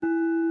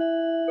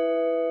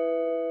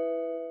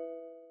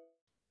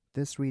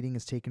This reading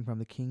is taken from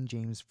the King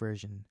James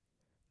Version,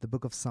 the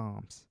book of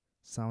Psalms,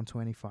 Psalm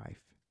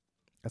 25,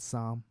 a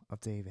psalm of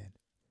David.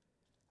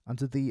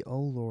 Unto thee, O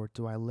Lord,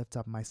 do I lift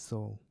up my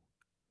soul.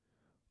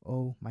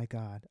 O my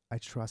God, I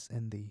trust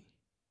in thee.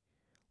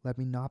 Let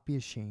me not be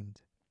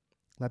ashamed.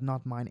 Let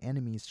not mine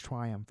enemies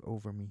triumph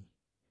over me.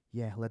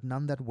 Yea, let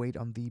none that wait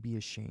on thee be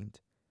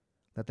ashamed.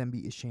 Let them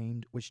be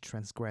ashamed which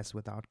transgress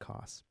without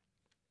cause.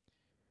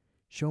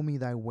 Show me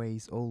thy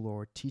ways, O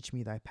Lord, teach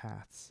me thy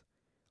paths.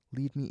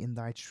 Lead me in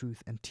thy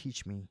truth and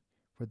teach me,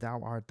 for thou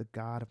art the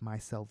God of my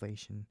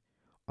salvation.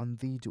 On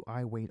thee do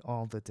I wait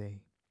all the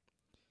day.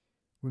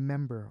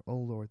 Remember, O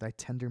Lord, thy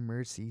tender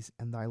mercies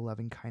and thy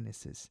loving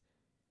kindnesses,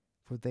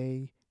 for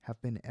they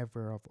have been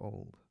ever of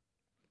old.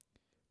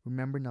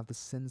 Remember not the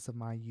sins of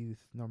my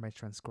youth, nor my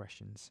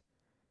transgressions.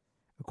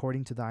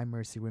 According to thy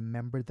mercy,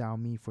 remember thou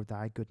me for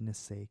thy goodness'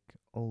 sake,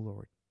 O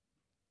Lord.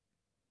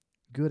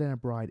 Good and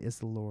upright is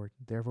the Lord,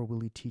 therefore will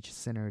he teach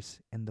sinners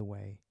in the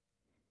way.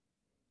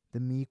 The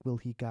meek will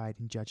he guide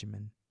in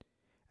judgment,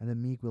 and the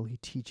meek will he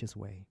teach his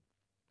way.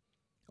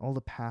 All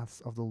the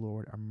paths of the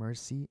Lord are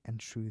mercy and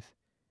truth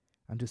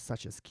unto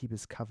such as keep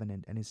his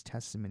covenant and his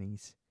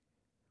testimonies.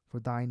 For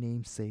thy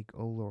name's sake,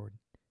 O Lord,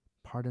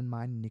 pardon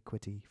mine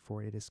iniquity,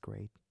 for it is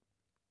great.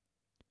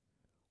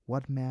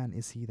 What man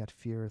is he that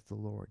feareth the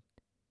Lord?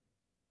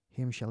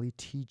 Him shall he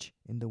teach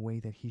in the way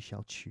that he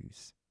shall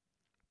choose.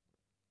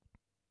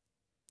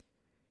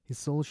 His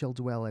soul shall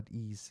dwell at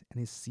ease, and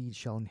his seed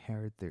shall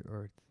inherit the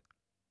earth.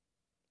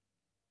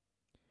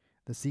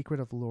 The secret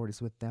of the Lord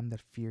is with them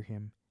that fear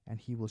him, and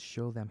he will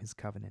show them his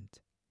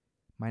covenant.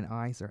 Mine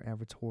eyes are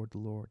ever toward the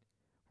Lord,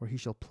 for he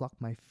shall pluck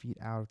my feet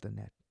out of the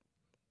net.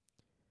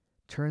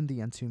 Turn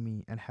thee unto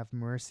me, and have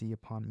mercy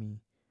upon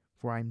me,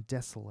 for I am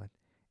desolate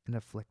and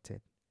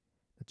afflicted.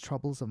 The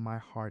troubles of my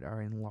heart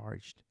are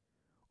enlarged.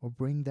 O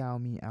bring thou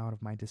me out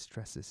of my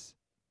distresses.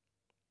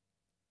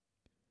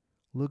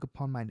 Look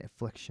upon mine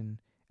affliction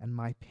and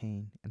my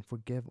pain, and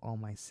forgive all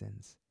my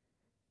sins.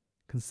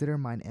 Consider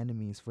mine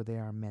enemies, for they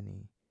are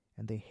many,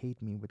 and they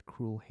hate me with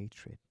cruel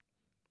hatred.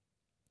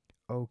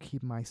 O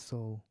keep my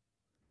soul,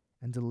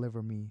 and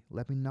deliver me.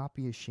 Let me not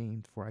be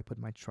ashamed, for I put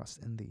my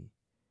trust in thee.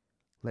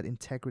 Let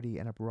integrity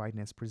and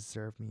uprightness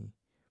preserve me,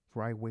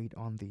 for I wait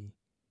on thee.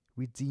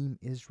 Redeem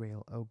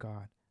Israel, O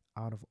God,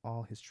 out of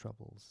all his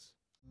troubles.